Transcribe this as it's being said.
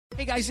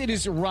Hey guys, it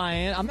is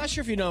Ryan. I'm not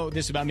sure if you know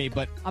this about me,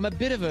 but I'm a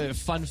bit of a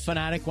fun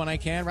fanatic when I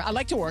can. I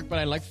like to work, but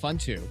I like fun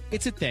too.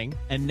 It's a thing.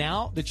 And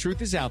now the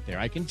truth is out there.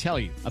 I can tell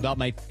you about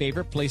my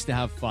favorite place to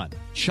have fun.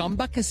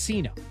 Chumba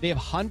Casino. They have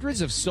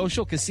hundreds of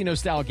social casino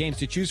style games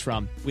to choose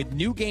from with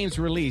new games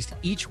released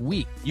each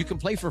week. You can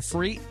play for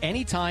free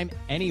anytime,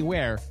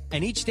 anywhere.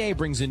 And each day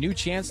brings a new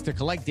chance to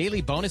collect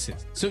daily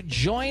bonuses. So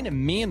join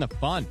me in the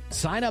fun.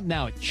 Sign up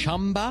now at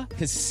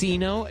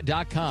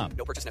ChumbaCasino.com.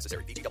 No purchase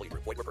necessary. VGW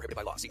Group. Void where prohibited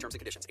by law. See terms and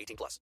conditions.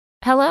 18+.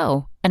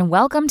 Hello, and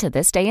welcome to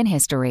This Day in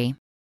History.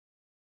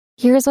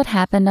 Here's what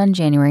happened on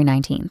January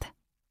 19th.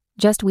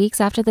 Just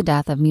weeks after the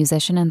death of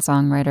musician and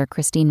songwriter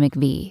Christine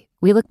McVie,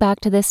 we look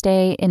back to this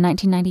day in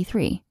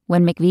 1993,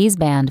 when McVie's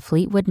band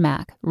Fleetwood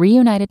Mac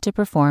reunited to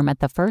perform at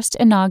the first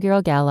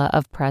inaugural gala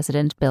of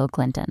President Bill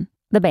Clinton.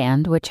 The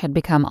band, which had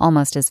become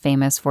almost as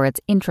famous for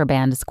its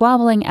intra-band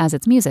squabbling as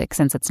its music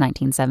since its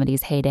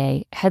 1970s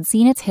heyday, had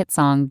seen its hit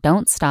song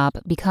Don't Stop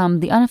become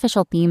the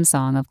unofficial theme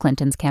song of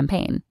Clinton's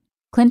campaign.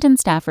 Clinton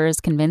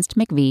staffers convinced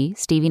McVie,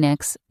 Stevie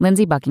Nicks,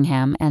 Lindsey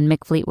Buckingham, and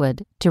Mick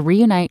Fleetwood to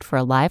reunite for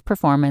a live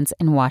performance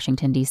in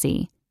Washington,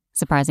 D.C.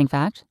 Surprising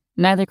fact,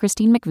 neither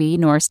Christine McVie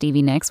nor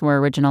Stevie Nicks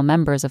were original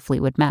members of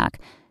Fleetwood Mac.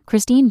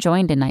 Christine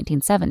joined in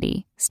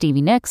 1970.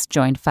 Stevie Nicks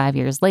joined 5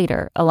 years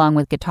later, along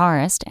with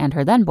guitarist and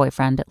her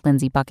then-boyfriend,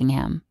 Lindsey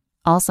Buckingham.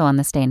 Also on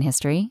this day in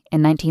history,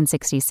 in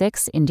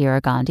 1966,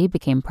 Indira Gandhi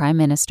became Prime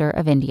Minister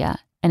of India,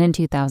 and in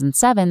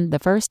 2007, the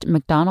first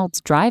McDonald's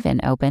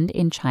drive-in opened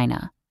in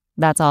China.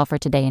 That's all for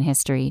today in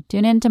history.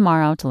 Tune in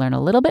tomorrow to learn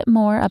a little bit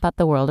more about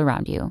the world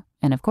around you.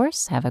 And of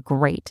course, have a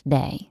great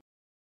day.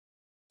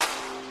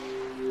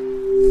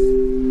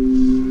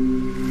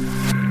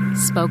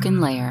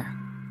 Spoken Layer.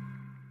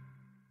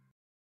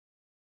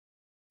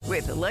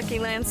 With the Lucky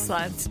Land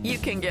Slots, you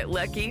can get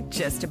lucky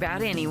just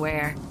about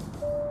anywhere.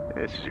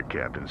 This is your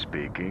captain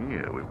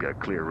speaking. We've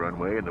got clear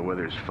runway and the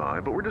weather's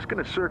fine, but we're just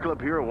going to circle up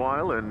here a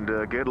while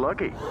and get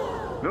lucky.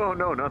 No,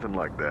 nothing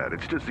like that.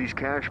 It's just these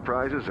cash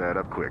prizes add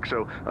up quick.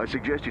 So I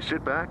suggest you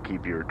sit back,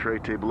 keep your tray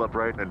table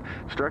upright, and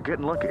start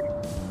getting lucky.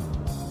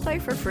 Play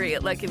for free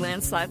at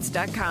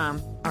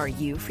LuckyLandSlots.com. Are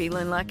you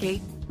feeling lucky?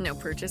 No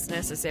purchase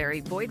necessary.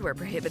 Void where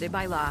prohibited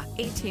by law.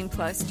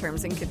 18+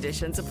 terms and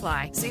conditions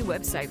apply. See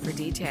website for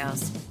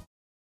details.